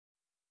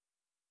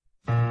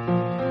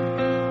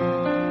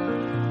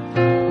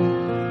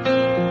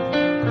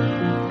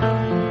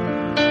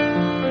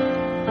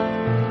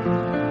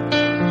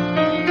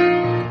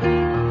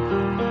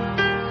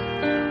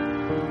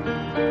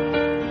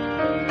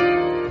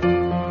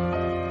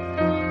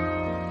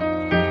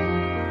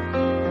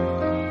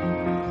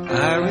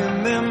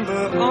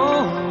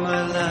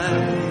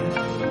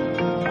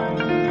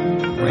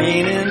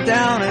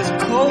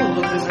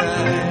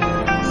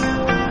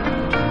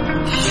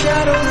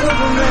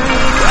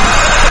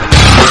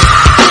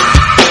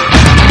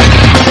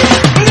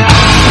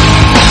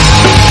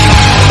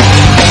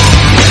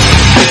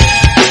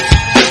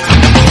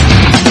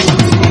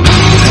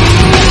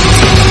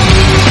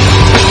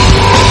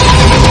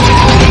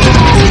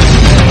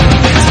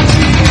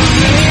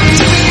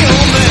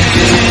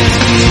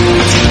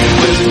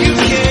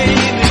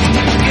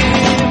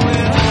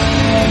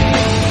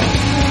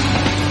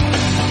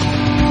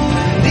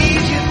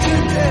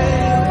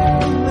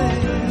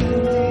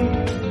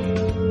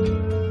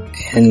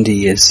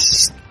Andy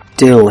is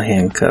still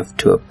handcuffed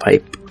to a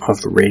pipe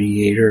off a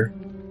radiator,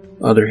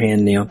 other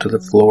hand nailed to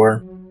the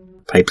floor.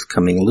 Pipe's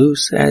coming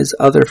loose as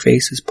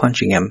Otherface is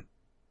punching him,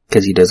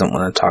 because he doesn't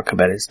want to talk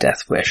about his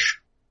death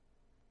wish.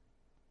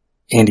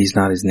 Andy's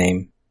not his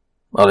name.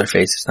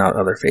 Otherface is not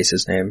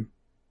Otherface's name.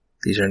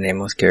 These are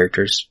nameless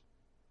characters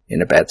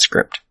in a bad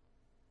script.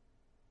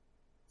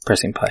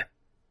 Pressing play.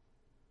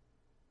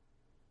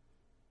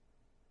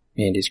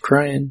 Andy's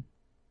crying.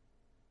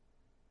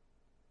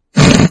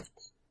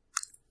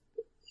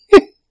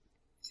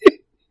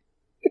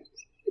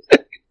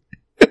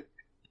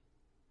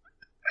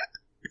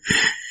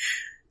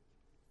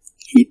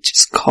 He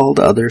just called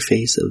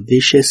Otherface a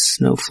vicious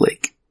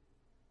snowflake.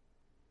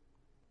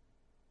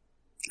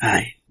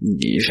 And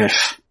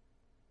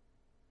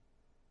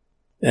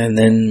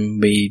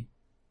then I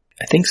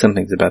think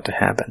something's about to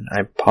happen.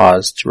 I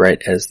paused right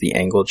as the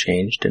angle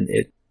changed, and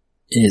it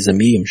is a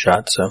medium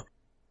shot, so I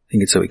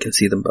think it's so we can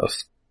see them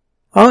both.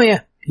 Oh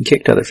yeah, he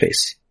kicked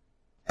Otherface.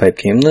 Pipe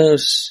came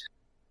loose,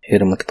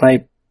 hit him with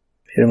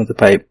the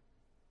pipe,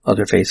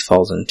 Otherface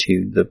falls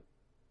into the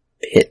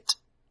pit.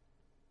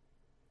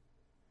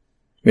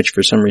 Which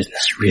for some reason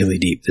is really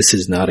deep. This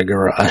is not a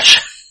garage.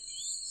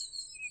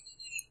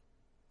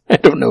 I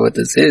don't know what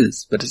this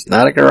is, but it's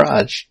not a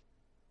garage.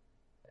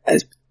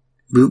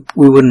 We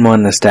wouldn't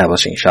want an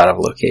establishing shot of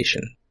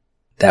location.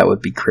 That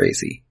would be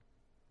crazy.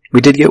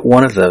 We did get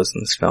one of those in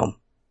this film,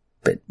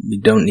 but we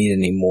don't need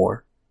any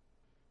more.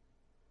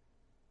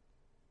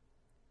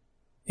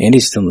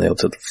 Andy's still nailed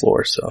to the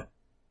floor, so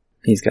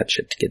he's got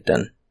shit to get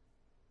done.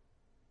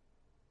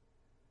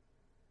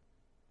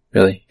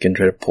 Really? You can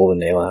try to pull the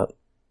nail out?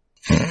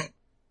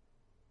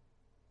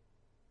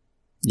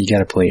 You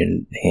gotta pull your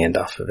hand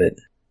off of it.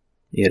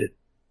 He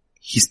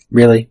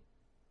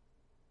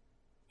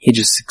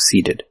just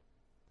succeeded.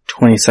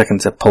 20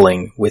 seconds of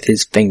pulling with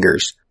his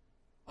fingers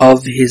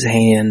of his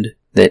hand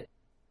that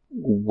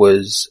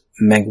was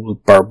mangled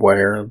with barbed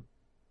wire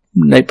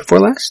night before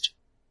last?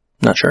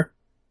 Not sure.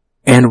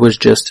 And was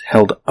just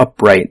held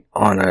upright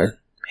on a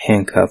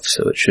handcuff,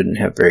 so it shouldn't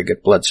have very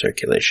good blood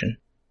circulation.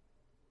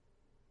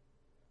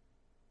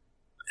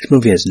 This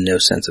movie has no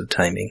sense of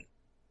timing.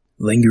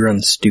 Linger on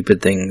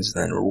stupid things,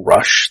 then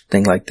rush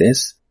thing like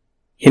this.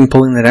 Him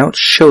pulling that out,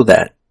 show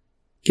that.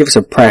 Give us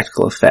a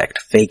practical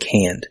effect, fake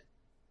hand,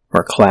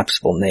 or a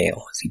collapsible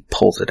nail as he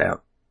pulls it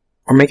out.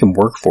 Or make him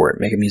work for it,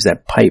 make him use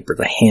that pipe or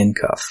the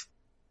handcuff.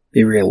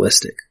 Be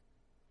realistic.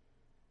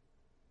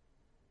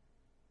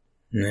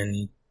 And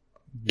then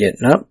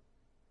getting up,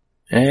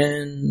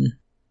 and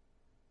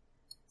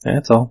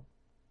that's all.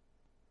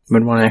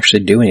 Wouldn't want to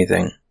actually do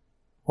anything,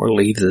 or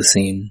leave the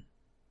scene.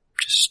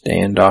 Just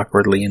stand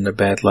awkwardly in the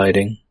bad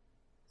lighting,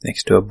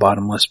 next to a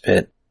bottomless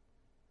pit.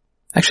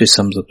 Actually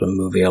sums up the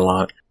movie a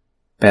lot.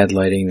 Bad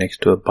lighting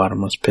next to a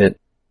bottomless pit.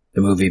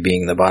 The movie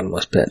being the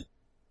bottomless pit.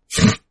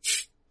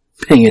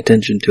 Paying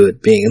attention to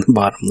it being in the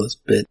bottomless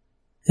pit.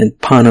 And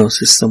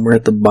Panos is somewhere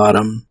at the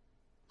bottom,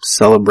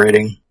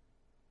 celebrating.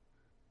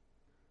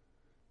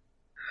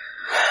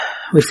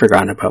 We've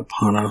forgotten about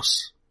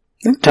Panos.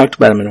 I haven't talked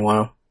about him in a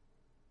while.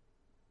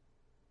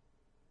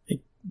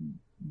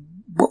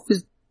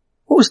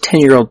 What was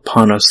 10-year-old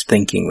Panos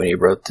thinking when he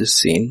wrote this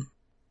scene?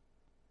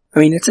 I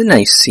mean, it's a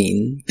nice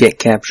scene. Get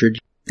captured,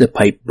 the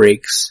pipe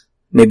breaks.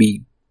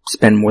 Maybe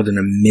spend more than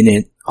a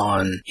minute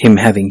on him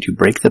having to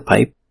break the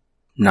pipe.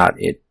 Not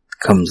it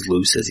comes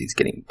loose as he's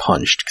getting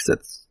punched, because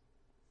that's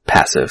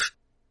passive.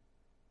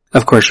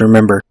 Of course,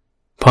 remember,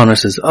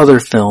 Panos' other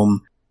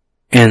film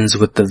ends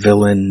with the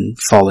villain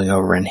falling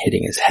over and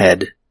hitting his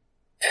head,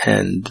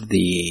 and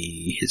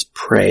his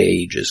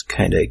prey just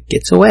kinda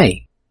gets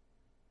away.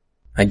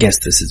 I guess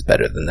this is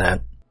better than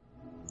that.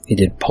 He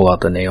did pull out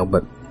the nail,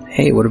 but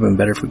hey, it would have been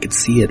better if we could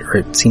see it, or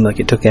it seemed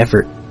like it took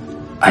effort.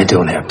 I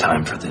don't have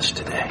time for this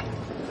today.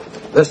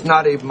 That's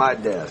not even my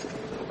desk.